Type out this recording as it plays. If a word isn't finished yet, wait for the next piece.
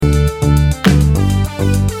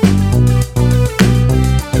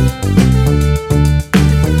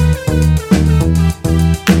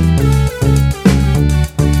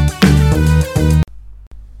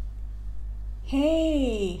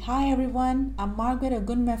I'm Margaret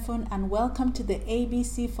Ogunmefun, and welcome to the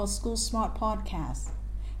ABC for School Smart podcast,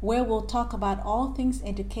 where we'll talk about all things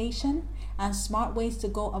education and smart ways to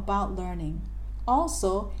go about learning.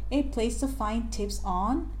 Also, a place to find tips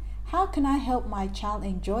on how can I help my child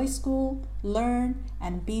enjoy school, learn,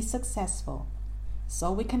 and be successful,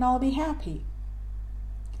 so we can all be happy.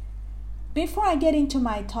 Before I get into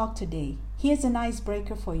my talk today, here's an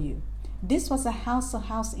icebreaker for you. This was a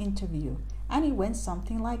house-to-house interview, and it went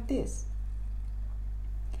something like this.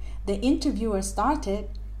 The interviewer started,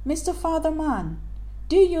 "Mr. Fatherman,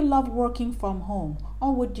 do you love working from home,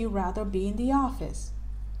 or would you rather be in the office?"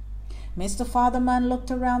 Mr. Fatherman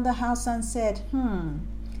looked around the house and said,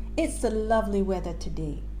 It's the lovely weather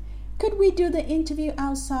today. Could we do the interview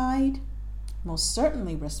outside?" "Most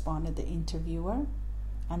certainly," responded the interviewer.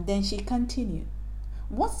 And then she continued,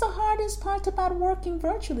 "What's the hardest part about working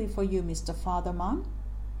virtually for you, Mr. Fatherman?"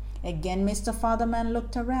 Again, Mr. Fatherman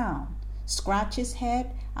looked around, scratched his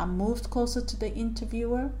head, and moved closer to the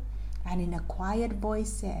interviewer, and in a quiet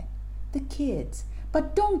voice said, "The kids,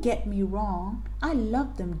 but don't get me wrong, I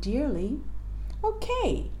love them dearly."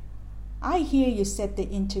 "Okay, I hear you," said the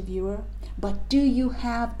interviewer, "but do you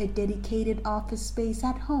have a dedicated office space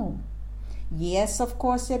at home?" "Yes, of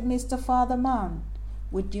course," said Mr. Fatherman.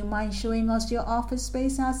 "Would you mind showing us your office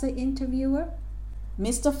space?" asked the interviewer.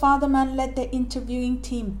 Mr. Fatherman led the interviewing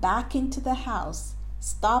team back into the house,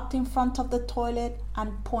 stopped in front of the toilet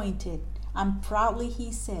and pointed, and proudly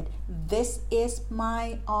he said, "This is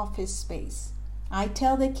my office space. I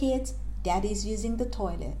tell the kids Daddy's using the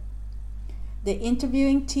toilet." The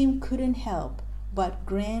interviewing team couldn't help but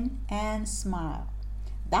grin and smile.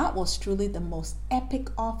 That was truly the most epic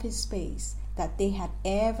office space that they had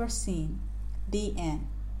ever seen. The end.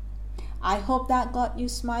 I hope that got you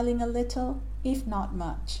smiling a little, if not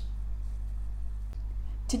much.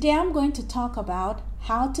 Today I'm going to talk about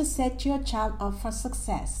how to set your child up for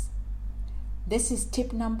success. This is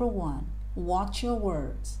tip number 1. Watch your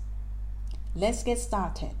words. Let's get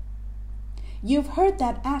started. You've heard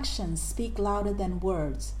that actions speak louder than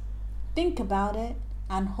words. Think about it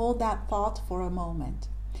and hold that thought for a moment.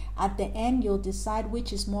 At the end, you'll decide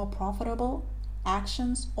which is more profitable,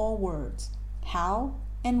 actions or words, how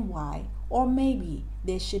and why, or maybe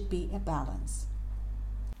there should be a balance.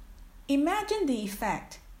 Imagine the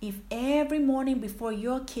effect if every morning before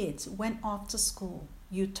your kids went off to school,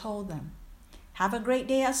 you told them, "Have a great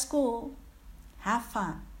day at school. Have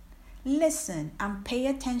fun. Listen and pay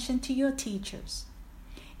attention to your teachers.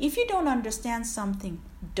 If you don't understand something,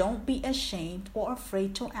 don't be ashamed or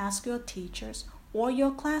afraid to ask your teachers or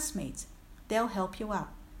your classmates. They'll help you out.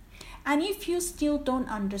 And if you still don't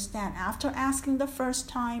understand after asking the first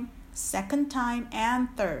time, second time, and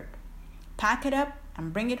third, pack it up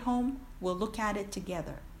and bring it home. We'll look at it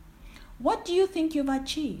together." What do you think you've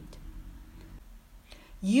achieved?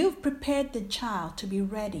 You've prepared the child to be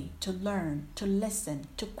ready to learn, to listen,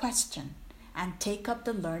 to question, and take up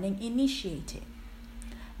the learning initiative.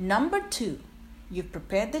 Number 2, you've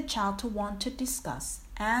prepared the child to want to discuss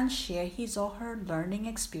and share his or her learning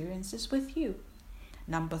experiences with you.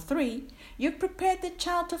 Number 3, you've prepared the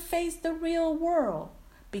child to face the real world,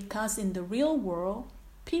 because in the real world,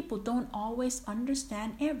 people don't always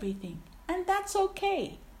understand everything, and that's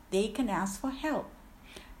okay. They can ask for help.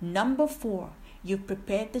 Number 4, you've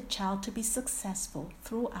prepared the child to be successful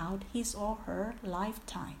throughout his or her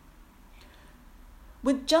lifetime.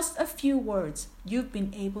 With just a few words, you've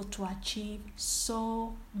been able to achieve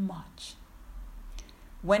so much.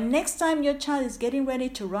 When next time your child is getting ready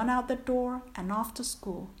to run out the door and off to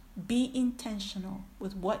school, be intentional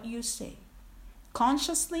with what you say.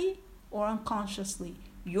 Consciously or unconsciously,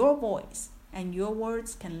 your voice and your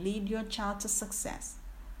words can lead your child to success.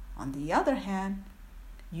 On the other hand,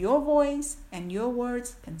 your voice and your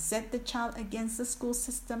words can set the child against the school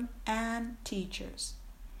system and teachers.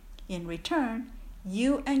 In return,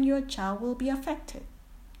 you and your child will be affected.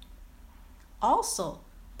 Also,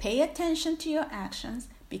 pay attention to your actions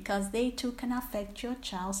because they too can affect your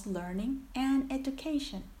child's learning and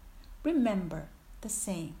education. Remember the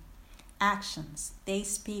saying, actions, they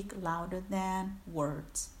speak louder than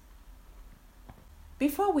words.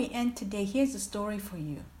 Before we end today, here's a story for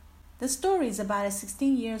you. The story is about a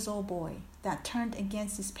 16-year-old boy that turned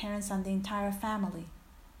against his parents and the entire family.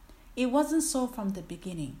 It wasn't so from the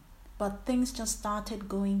beginning, but things just started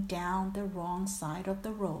going down the wrong side of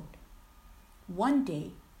the road. One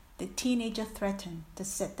day, the teenager threatened to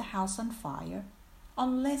set the house on fire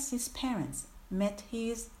unless his parents met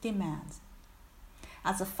his demands.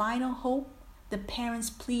 As a final hope, the parents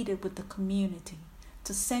pleaded with the community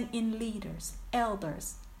to send in leaders,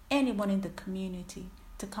 elders, anyone in the community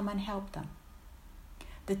to come and help them.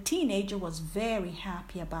 The teenager was very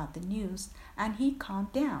happy about the news and he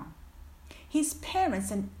calmed down. His parents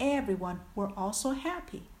and everyone were also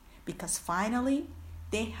happy because finally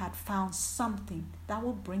they had found something that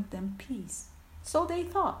would bring them peace. So they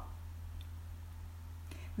thought.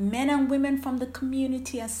 Men and women from the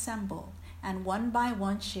community assembled and one by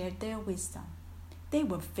one shared their wisdom. They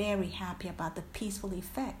were very happy about the peaceful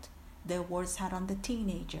effect their words had on the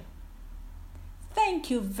teenager. "Thank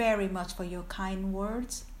you very much for your kind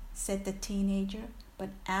words," said the teenager, "but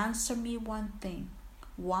answer me one thing.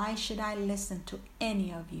 Why should I listen to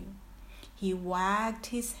any of you?" He wagged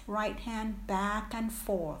his right hand back and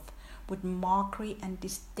forth with mockery and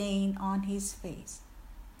disdain on his face.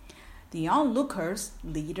 The onlookers,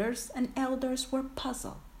 leaders, and elders were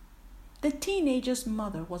puzzled. The teenager's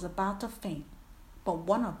mother was about to faint, but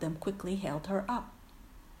one of them quickly held her up.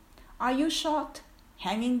 "Are you shocked?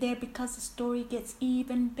 Hanging there because the story gets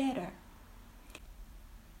even better."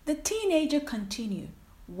 The teenager continued,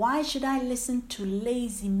 "Why should I listen to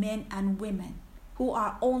lazy men and women who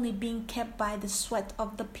are only being kept by the sweat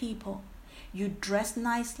of the people? You dress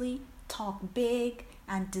nicely, talk big,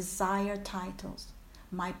 and desire titles.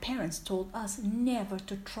 My parents told us never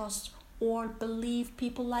to trust or believe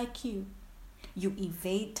people like you. You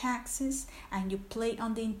evade taxes and you play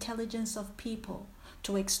on the intelligence of people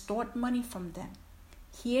to extort money from them.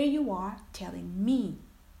 Here you are telling me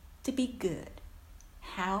to be good.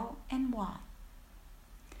 How and why?"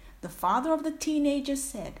 The father of the teenager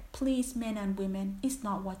said, "Please, men and women, it's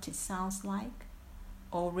not what it sounds like."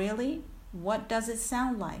 "Oh, really? What does it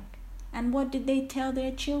sound like? And what did they tell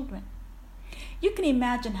their children?" You can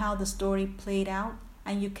imagine how the story played out,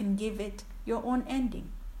 and you can give it your own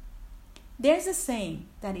ending. There's a saying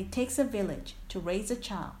that it takes a village to raise a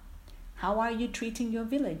child. How are you treating your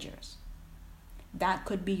villagers? That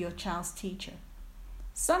could be your child's teacher.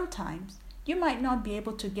 Sometimes you might not be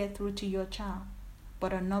able to get through to your child,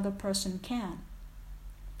 but another person can.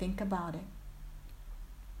 Think about it.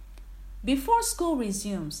 Before school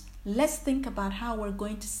resumes, let's think about how we're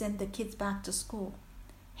going to send the kids back to school.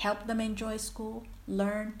 Help them enjoy school,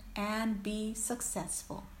 learn, and be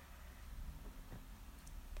successful.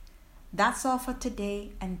 That's all for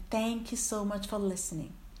today, and thank you so much for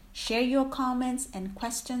listening. Share your comments and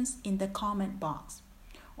questions in the comment box,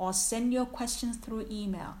 or send your questions through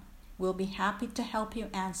email. We'll be happy to help you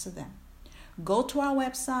answer them. Go to our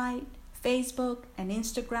website, Facebook, and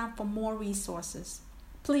Instagram for more resources.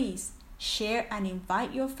 Please share and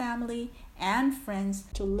invite your family and friends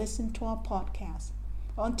to listen to our podcast.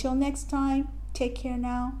 Until next time, take care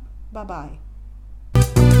now. Bye-bye.